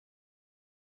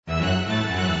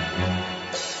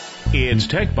It's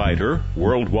TechBiter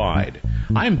Worldwide.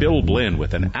 I'm Bill Blinn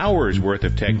with an hour's worth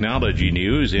of technology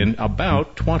news in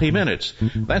about 20 minutes.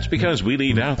 That's because we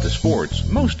leave out the sports,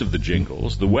 most of the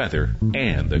jingles, the weather,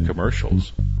 and the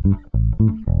commercials.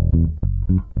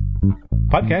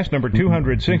 Podcast number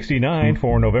 269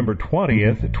 for November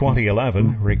 20th,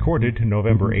 2011, recorded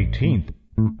November 18th.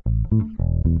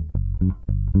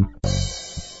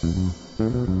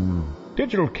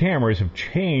 Digital cameras have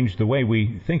changed the way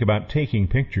we think about taking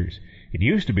pictures. It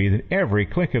used to be that every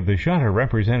click of the shutter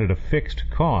represented a fixed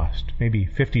cost, maybe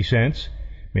 50 cents,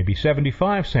 maybe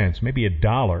 75 cents, maybe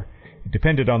 $1. It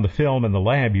depended on the film and the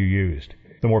lab you used.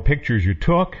 The more pictures you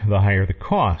took, the higher the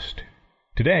cost.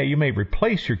 Today, you may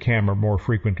replace your camera more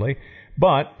frequently,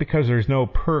 but because there's no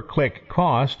per-click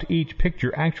cost, each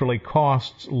picture actually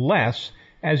costs less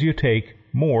as you take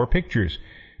more pictures.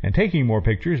 And taking more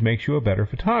pictures makes you a better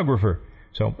photographer.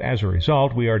 So, as a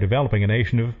result, we are developing a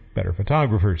nation of better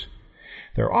photographers.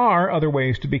 There are other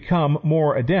ways to become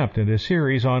more adept, and a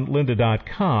series on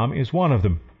lynda.com is one of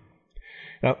them.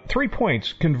 Now, 3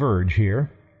 points converge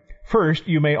here. First,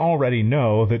 you may already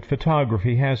know that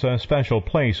photography has a special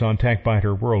place on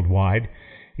TechBiter Worldwide.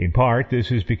 In part,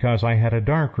 this is because I had a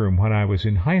darkroom when I was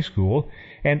in high school,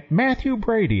 and Matthew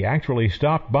Brady actually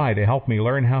stopped by to help me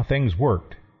learn how things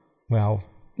worked. Well,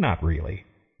 not really.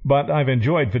 But I've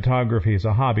enjoyed photography as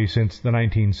a hobby since the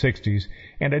 1960s,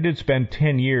 and I did spend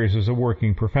 10 years as a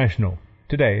working professional.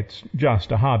 Today, it's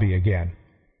just a hobby again.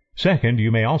 Second,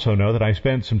 you may also know that I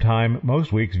spend some time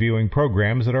most weeks viewing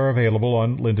programs that are available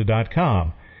on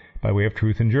lynda.com. By way of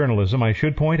truth in journalism, I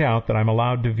should point out that I'm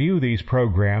allowed to view these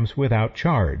programs without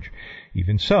charge.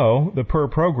 Even so, the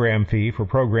per-program fee for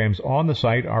programs on the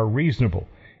site are reasonable.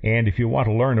 And if you want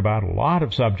to learn about a lot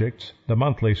of subjects, the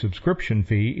monthly subscription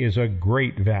fee is a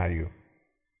great value.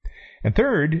 And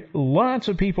third, lots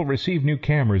of people receive new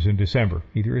cameras in December,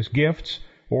 either as gifts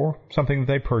or something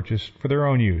that they purchase for their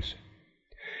own use.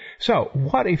 So,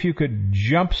 what if you could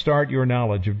jumpstart your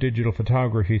knowledge of digital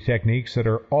photography techniques that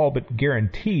are all but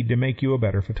guaranteed to make you a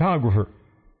better photographer?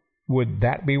 Would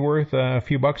that be worth a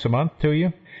few bucks a month to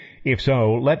you? If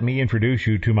so, let me introduce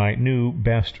you to my new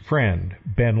best friend,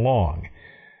 Ben Long.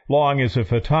 Long is a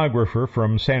photographer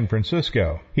from San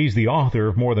Francisco. He's the author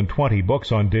of more than 20 books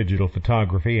on digital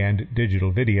photography and digital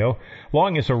video.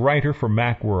 Long is a writer for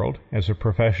Macworld. As a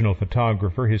professional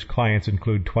photographer, his clients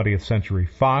include 20th Century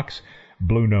Fox,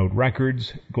 Blue Note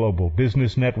Records, Global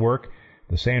Business Network,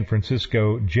 the San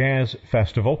Francisco Jazz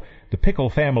Festival, the Pickle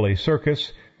Family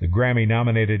Circus, the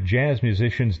Grammy-nominated jazz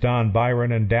musicians Don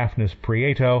Byron and Daphnis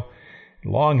Prieto.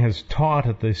 Long has taught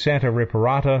at the Santa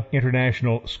Reparata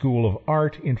International School of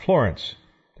Art in Florence.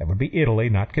 That would be Italy,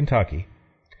 not Kentucky.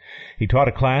 He taught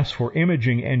a class for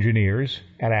imaging engineers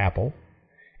at Apple,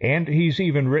 and he's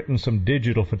even written some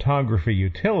digital photography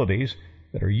utilities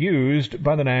that are used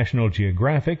by the National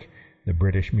Geographic, the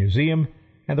British Museum,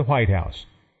 and the White House.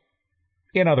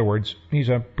 In other words, he's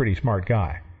a pretty smart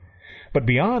guy. But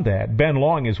beyond that, Ben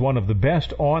Long is one of the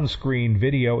best on-screen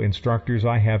video instructors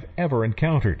I have ever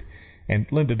encountered. And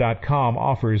lynda.com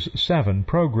offers 7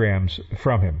 programs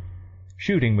from him.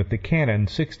 Shooting with the Canon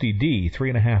 60D,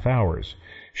 3.5 hours.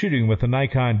 Shooting with the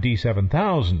Nikon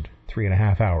D7000,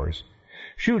 3.5 hours.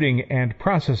 Shooting and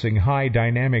processing high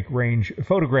dynamic range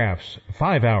photographs,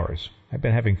 5 hours. I've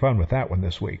been having fun with that one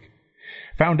this week.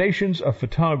 Foundations of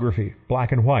Photography,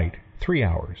 black and white, 3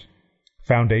 hours.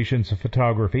 Foundations of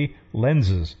Photography,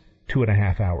 lenses,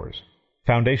 2.5 hours.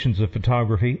 Foundations of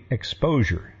Photography,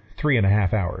 exposure,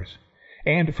 3.5 hours.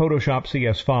 And Photoshop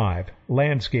CS5,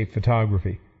 landscape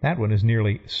photography. That one is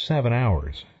nearly 7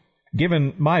 hours.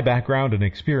 Given my background and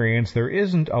experience, there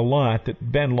isn't a lot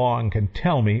that Ben Long can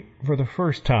tell me for the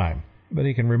first time, but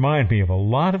he can remind me of a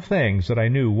lot of things that I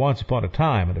knew once upon a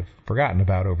time and have forgotten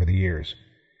about over the years.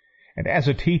 And as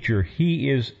a teacher, he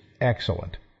is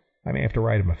excellent. I may have to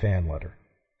write him a fan letter.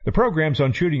 The programs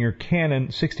on shooting your Canon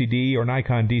 60D or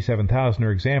Nikon D7000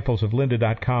 are examples of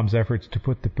lynda.com's efforts to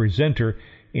put the presenter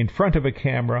in front of a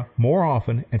camera more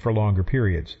often and for longer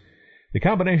periods. The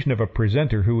combination of a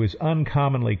presenter who is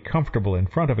uncommonly comfortable in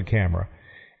front of a camera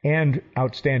and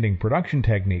outstanding production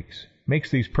techniques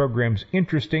makes these programs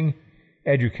interesting,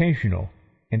 educational,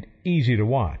 and easy to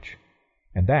watch.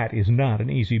 And that is not an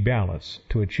easy balance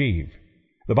to achieve.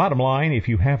 The bottom line, if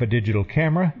you have a digital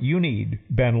camera, you need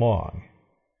Ben Long.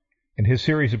 And his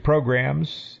series of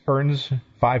programs earns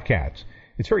 5 cats.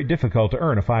 It's very difficult to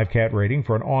earn a 5-cat rating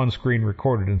for an on-screen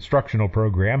recorded instructional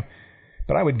program,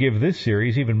 but I would give this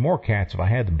series even more cats if I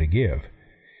had them to give.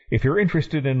 If you're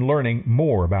interested in learning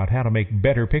more about how to make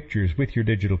better pictures with your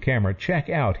digital camera, check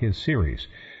out his series.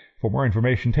 For more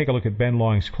information, take a look at Ben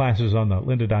Long's classes on the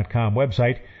lynda.com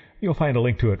website. You'll find a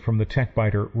link to it from the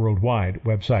TechBiter Worldwide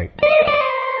website.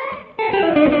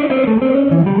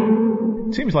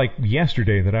 It seems like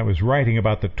yesterday that I was writing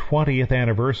about the 20th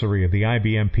anniversary of the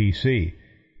IBM PC.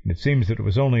 And it seems that it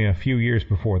was only a few years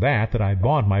before that I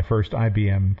bought my first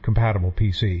IBM-compatible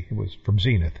PC. It was from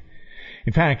Zenith.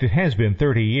 In fact, it has been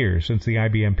 30 years since the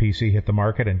IBM PC hit the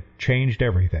market and changed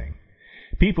everything.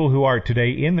 People who are today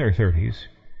in their 30s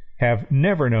have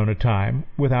never known a time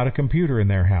without a computer in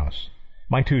their house.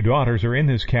 My two daughters are in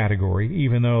this category,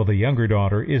 even though the younger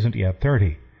daughter isn't yet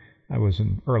 30. I was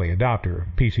an early adopter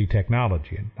of PC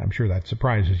technology, and I'm sure that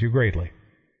surprises you greatly.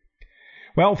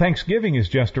 Well, Thanksgiving is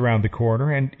just around the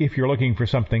corner, and if you're looking for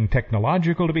something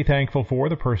technological to be thankful for,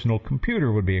 the personal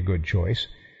computer would be a good choice.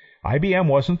 IBM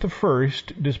wasn't the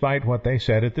first, despite what they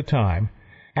said at the time.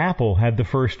 Apple had the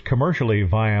first commercially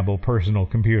viable personal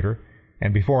computer,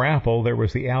 and before Apple there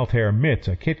was the Altair MITS,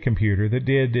 a kit computer that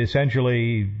did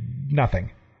essentially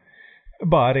nothing.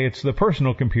 But it's the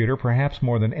personal computer, perhaps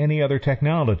more than any other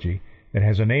technology, that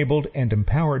has enabled and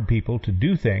empowered people to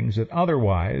do things that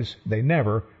otherwise they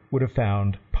never would have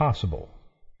found possible.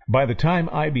 By the time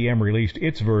IBM released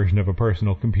its version of a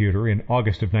personal computer in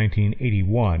August of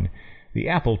 1981, the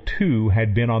Apple II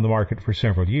had been on the market for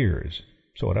several years.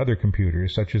 So had other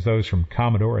computers, such as those from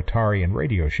Commodore, Atari, and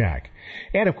Radio Shack.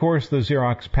 And, of course, the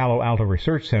Xerox Palo Alto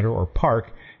Research Center, or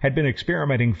PARC, had been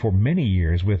experimenting for many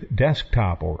years with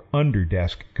desktop or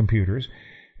under-desk computers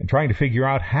and trying to figure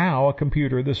out how a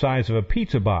computer the size of a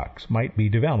pizza box might be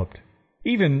developed.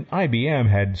 Even IBM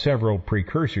had several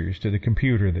precursors to the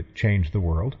computer that changed the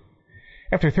world.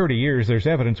 After 30 years, there's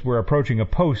evidence we're approaching a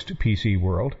post-PC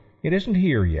world. It isn't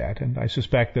here yet, and I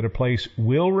suspect that a place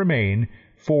will remain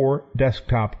for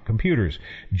desktop computers,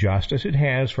 just as it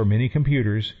has for many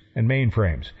computers and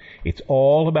mainframes. It's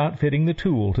all about fitting the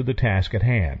tool to the task at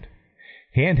hand.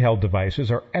 Handheld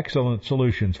devices are excellent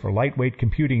solutions for lightweight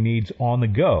computing needs on the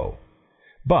go,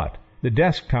 but the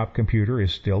desktop computer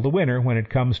is still the winner when it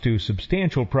comes to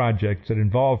substantial projects that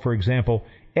involve, for example,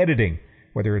 editing,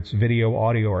 whether it's video,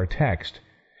 audio, or text,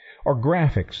 or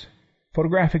graphics,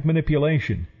 photographic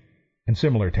manipulation, and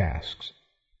similar tasks.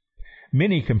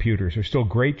 Mini computers are still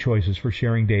great choices for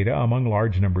sharing data among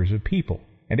large numbers of people,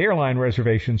 and airline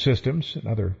reservation systems and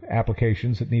other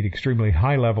applications that need extremely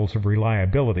high levels of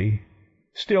reliability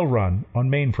still run on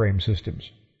mainframe systems.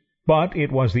 But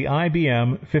it was the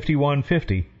IBM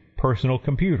 5150 personal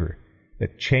computer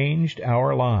that changed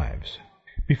our lives.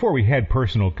 Before we had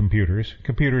personal computers,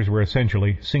 computers were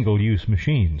essentially single-use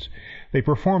machines. They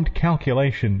performed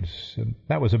calculations, and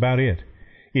that was about it.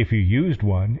 If you used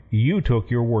one, you took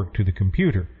your work to the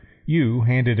computer. You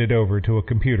handed it over to a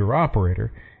computer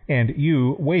operator, and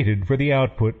you waited for the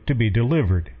output to be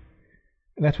delivered.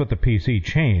 That's what the PC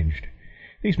changed.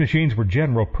 These machines were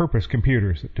general-purpose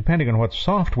computers that, depending on what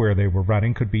software they were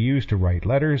running, could be used to write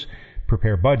letters,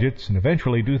 prepare budgets, and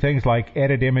eventually do things like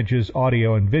edit images,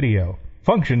 audio, and video.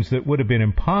 Functions that would have been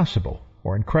impossible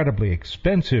or incredibly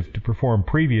expensive to perform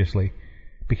previously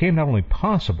became not only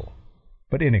possible,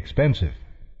 but inexpensive.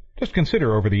 Just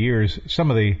consider over the years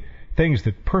some of the things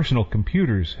that personal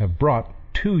computers have brought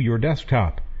to your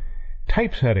desktop.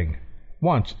 Typesetting,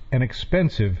 once an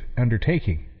expensive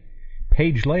undertaking.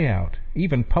 Page layout,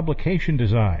 even publication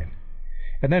design.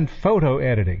 And then photo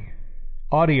editing,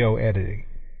 audio editing,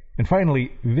 and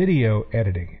finally video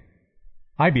editing.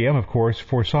 IBM, of course,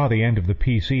 foresaw the end of the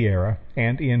PC era,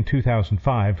 and in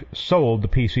 2005 sold the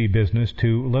PC business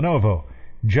to Lenovo,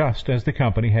 just as the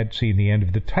company had seen the end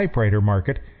of the typewriter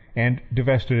market and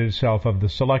divested itself of the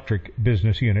Selectric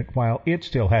business unit while it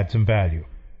still had some value.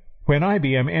 When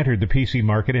IBM entered the PC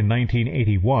market in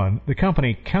 1981, the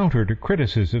company countered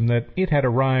criticism that it had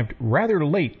arrived rather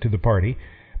late to the party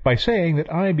by saying that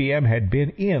IBM had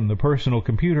been in the personal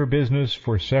computer business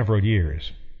for several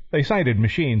years. They cited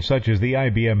machines such as the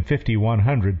IBM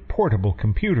 5100 portable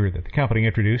computer that the company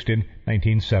introduced in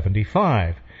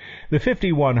 1975. The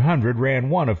 5100 ran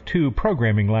one of two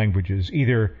programming languages,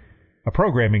 either a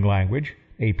programming language,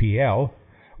 APL,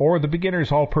 or the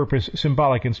beginner's all-purpose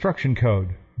symbolic instruction code,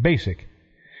 BASIC.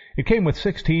 It came with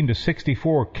 16 to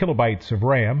 64 kilobytes of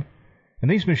RAM,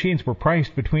 and these machines were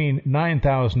priced between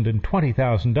 $9,000 and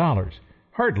 $20,000,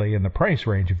 hardly in the price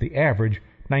range of the average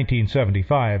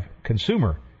 1975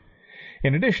 consumer.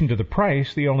 In addition to the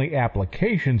price, the only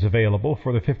applications available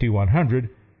for the 5100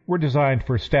 were designed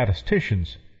for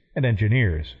statisticians and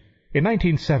engineers. In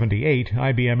 1978,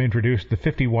 IBM introduced the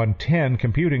 5110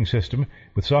 computing system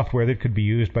with software that could be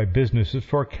used by businesses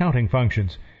for accounting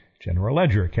functions, general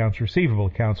ledger, accounts receivable,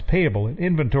 accounts payable, and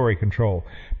inventory control.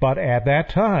 But at that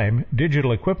time,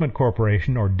 Digital Equipment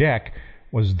Corporation, or DEC,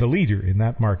 was the leader in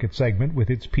that market segment with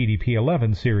its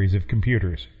PDP-11 series of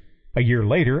computers. A year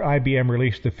later, IBM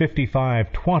released the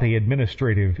 5520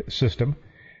 administrative system.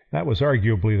 That was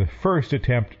arguably the first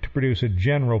attempt to produce a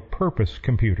general-purpose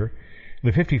computer.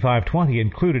 The 5520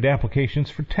 included applications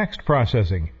for text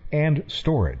processing and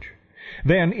storage.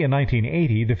 Then, in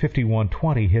 1980, the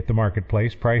 5120 hit the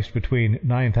marketplace, priced between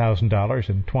 $9,000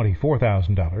 and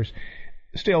 $24,000,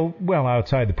 still well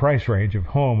outside the price range of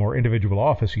home or individual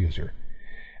office user.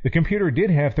 The computer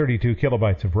did have 32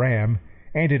 kilobytes of RAM,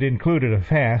 and it included a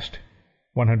fast,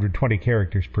 120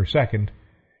 characters per second,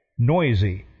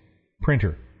 noisy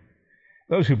printer.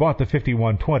 Those who bought the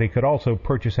 5120 could also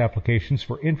purchase applications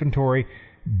for inventory,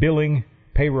 billing,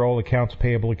 payroll, accounts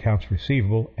payable, accounts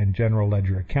receivable, and general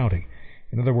ledger accounting.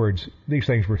 In other words, these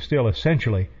things were still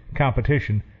essentially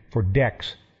competition for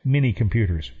DEX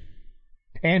mini-computers.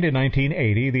 And in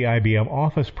 1980, the IBM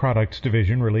Office Products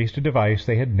Division released a device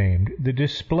they had named the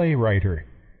Display Writer.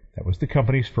 That was the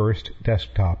company's first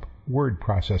desktop word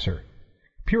processor.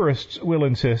 Purists will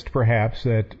insist, perhaps,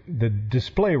 that the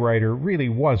Display Writer really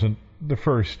wasn't the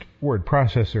first word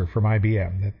processor from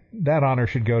IBM. That honor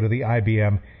should go to the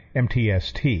IBM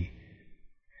MTST.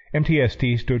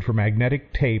 MTST stood for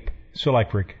Magnetic Tape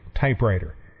Selectric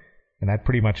Typewriter, and that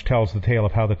pretty much tells the tale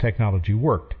of how the technology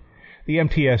worked. The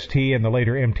MTST and the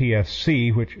later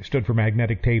MTSC, which stood for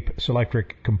Magnetic Tape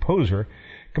Selectric Composer,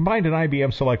 combined an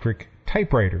IBM Selectric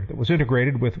typewriter that was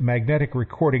integrated with magnetic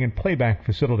recording and playback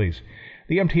facilities.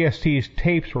 The MTST's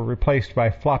tapes were replaced by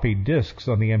floppy disks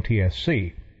on the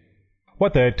MTSC.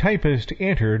 What the typist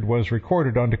entered was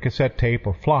recorded onto cassette tape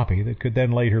or floppy that could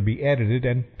then later be edited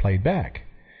and played back.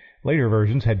 Later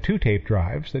versions had 2 tape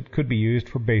drives that could be used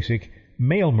for basic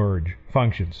mail merge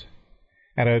functions.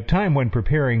 At a time when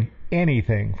preparing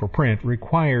anything for print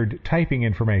required typing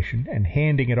information and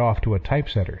handing it off to a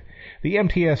typesetter, the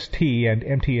MTST and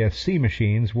MTSC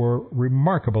machines were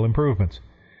remarkable improvements.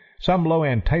 Some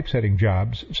low-end typesetting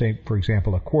jobs, say, for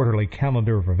example, a quarterly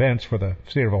calendar of events for the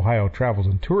State of Ohio Travels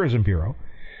and Tourism Bureau,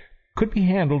 could be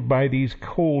handled by these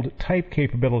cold type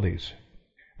capabilities.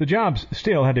 The jobs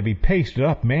still had to be pasted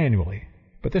up manually,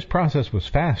 but this process was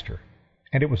faster,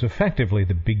 and it was effectively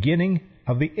the beginning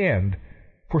of the end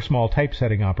for small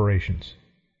typesetting operations.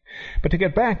 But to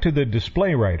get back to the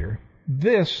Display Writer,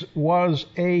 this was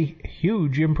a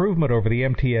huge improvement over the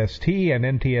MTST and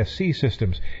NTSC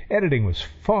systems. Editing was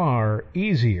far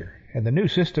easier, and the new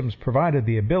systems provided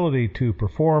the ability to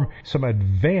perform some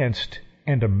advanced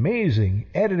and amazing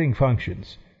editing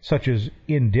functions, such as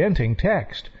indenting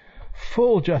text,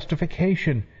 full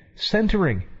justification,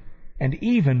 centering, and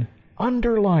even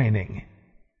underlining.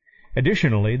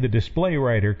 Additionally, the Display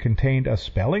Writer contained a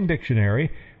spelling dictionary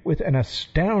with an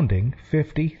astounding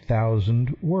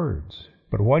 50,000 words.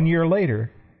 But 1 year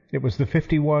later, it was the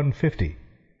 5150,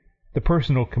 the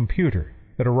personal computer,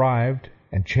 that arrived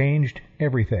and changed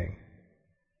everything.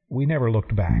 We never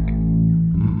looked back.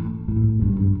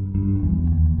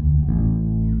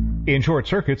 In short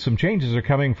circuits, some changes are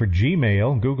coming for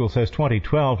Gmail. Google says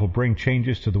 2012 will bring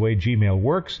changes to the way Gmail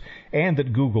works, and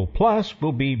that Google Plus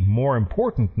will be more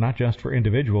important, not just for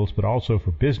individuals, but also for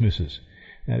businesses.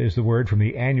 That is the word from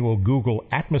the annual Google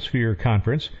Atmosphere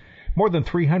Conference. More than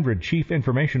 300 chief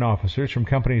information officers from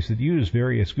companies that use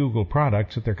various Google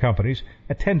products at their companies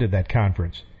attended that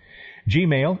conference.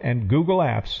 Gmail and Google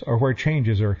Apps are where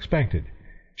changes are expected.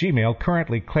 Gmail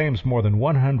currently claims more than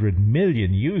 100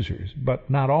 million users, but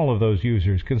not all of those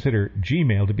users consider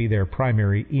Gmail to be their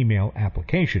primary email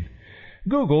application.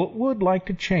 Google would like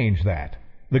to change that.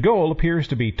 The goal appears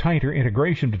to be tighter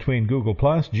integration between Google+,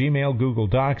 Gmail, Google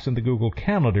Docs, and the Google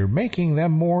Calendar, making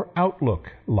them more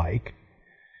Outlook-like.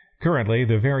 Currently,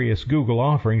 the various Google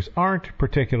offerings aren't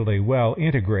particularly well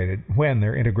integrated, when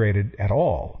they're integrated at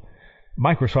all.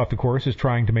 Microsoft, of course, is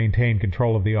trying to maintain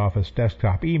control of the Office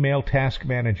desktop email, task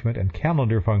management, and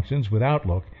calendar functions with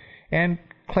Outlook, and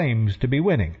claims to be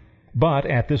winning. But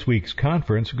at this week's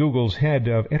conference, Google's head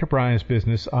of enterprise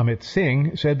business, Amit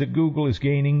Singh, said that Google is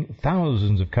gaining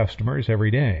thousands of customers every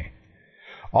day.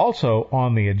 Also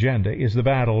on the agenda is the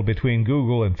battle between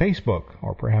Google and Facebook,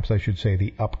 or perhaps I should say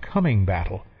the upcoming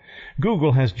battle.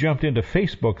 Google has jumped into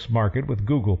Facebook's market with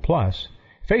Google+.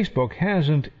 Facebook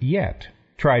hasn't yet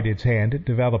tried its hand at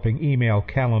developing email,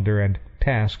 calendar, and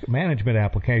task management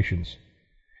applications.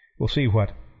 We'll see what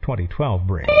 2012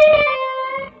 brings.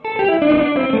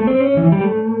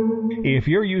 If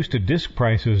you're used to disk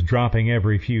prices dropping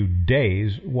every few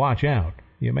days, watch out.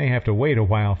 You may have to wait a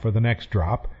while for the next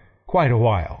drop. Quite a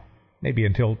while. Maybe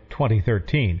until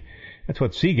 2013. That's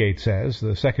what Seagate says,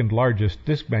 the second largest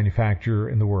disk manufacturer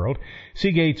in the world.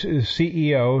 Seagate's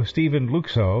CEO, Stephen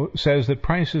Luczo, says that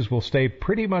prices will stay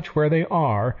pretty much where they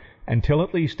are until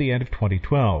at least the end of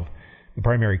 2012. The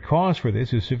primary cause for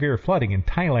this is severe flooding in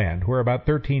Thailand, where about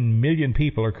 13 million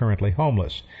people are currently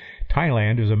homeless.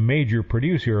 Thailand is a major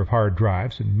producer of hard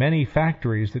drives, and many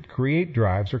factories that create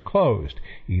drives are closed,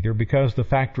 either because the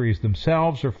factories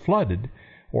themselves are flooded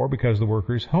or because the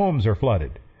workers' homes are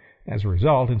flooded. As a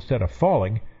result, instead of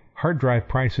falling, hard drive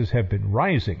prices have been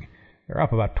rising. They're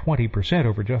up about 20%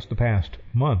 over just the past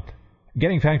month.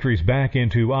 Getting factories back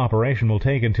into operation will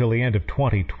take until the end of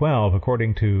 2012,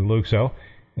 according to Luczo,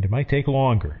 and it might take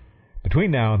longer. Between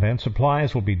now and then,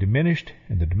 supplies will be diminished,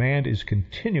 and the demand is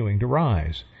continuing to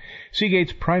rise.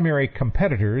 Seagate's primary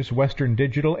competitors, Western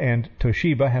Digital and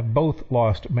Toshiba, have both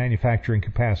lost manufacturing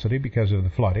capacity because of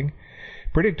the flooding.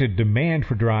 Predicted demand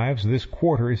for drives this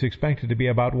quarter is expected to be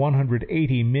about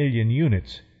 180 million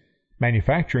units.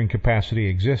 Manufacturing capacity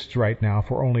exists right now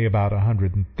for only about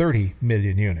 130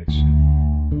 million units.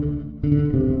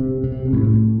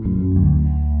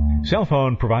 Cell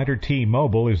phone provider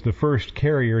T-Mobile is the first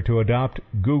carrier to adopt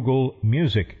Google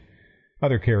Music.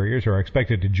 Other carriers are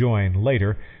expected to join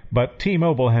later, but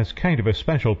T-Mobile has kind of a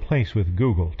special place with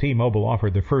Google. T-Mobile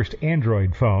offered the first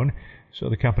Android phone, so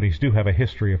the companies do have a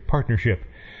history of partnership.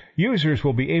 Users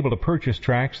will be able to purchase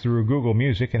tracks through Google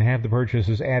Music and have the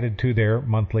purchases added to their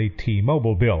monthly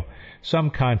T-Mobile bill. Some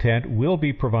content will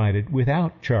be provided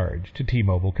without charge to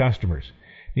T-Mobile customers.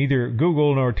 Neither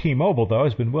Google nor T-Mobile, though,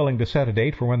 has been willing to set a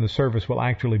date for when the service will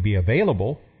actually be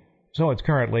available, so it's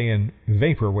currently in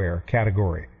vaporware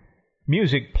category.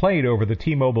 Music played over the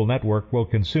T-Mobile network will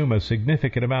consume a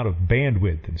significant amount of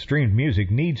bandwidth, and streamed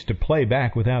music needs to play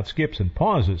back without skips and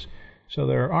pauses, so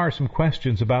there are some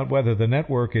questions about whether the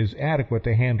network is adequate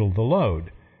to handle the load.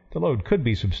 The load could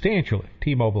be substantial if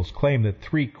T-Mobile's claim that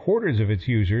 3/4 of its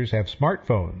users have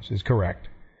smartphones is correct.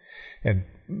 And,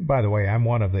 by the way, I'm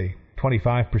one of the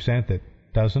 25% that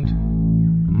doesn't.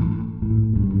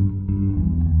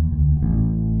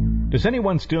 Does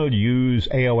anyone still use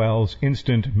AOL's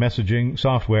instant messaging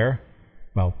software?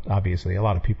 Well, obviously, a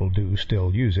lot of people do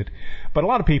still use it. But a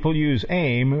lot of people use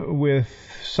AIM with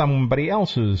somebody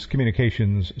else's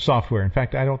communications software. In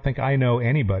fact, I don't think I know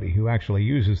anybody who actually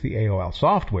uses the AOL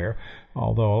software,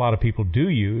 although a lot of people do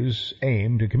use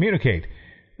AIM to communicate.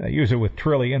 They use it with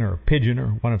Trillian or Pigeon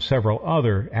or one of several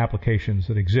other applications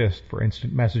that exist for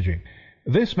instant messaging.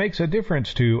 This makes a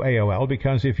difference to AOL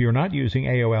because if you're not using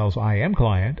AOL's IM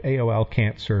client, AOL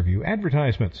can't serve you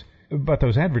advertisements. But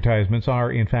those advertisements are,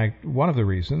 in fact, one of the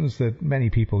reasons that many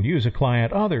people use a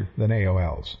client other than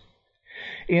AOL's.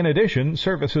 In addition,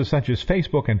 services such as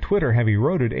Facebook and Twitter have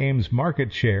eroded AIM's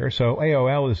market share, so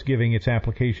AOL is giving its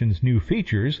applications new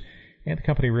features, and the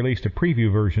company released a preview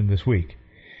version this week.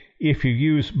 If you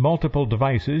use multiple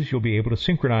devices, you'll be able to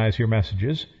synchronize your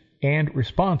messages and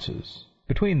responses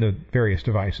between the various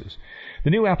devices. The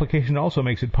new application also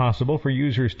makes it possible for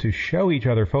users to show each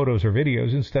other photos or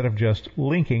videos instead of just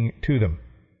linking to them.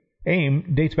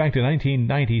 AIM dates back to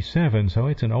 1997, so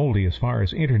it's an oldie as far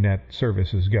as Internet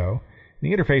services go.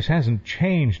 The interface hasn't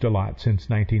changed a lot since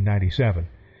 1997.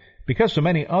 Because so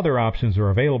many other options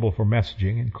are available for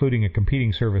messaging, including a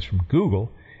competing service from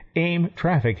Google, AIM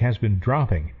traffic has been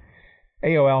dropping.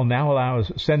 AOL now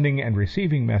allows sending and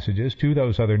receiving messages to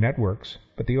those other networks,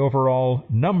 but the overall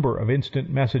number of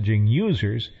instant messaging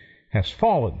users has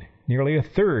fallen nearly a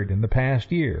third in the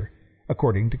past year,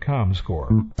 according to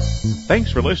ComScore.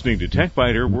 Thanks for listening to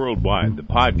TechBiter Worldwide, the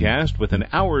podcast with an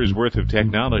hour's worth of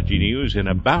technology news in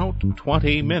about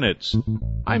 20 minutes.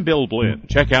 I'm Bill Blinn.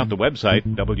 Check out the website,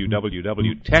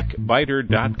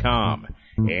 www.techbiter.com.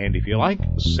 And if you like,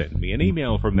 send me an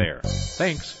email from there.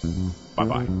 Thanks.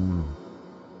 Bye-bye.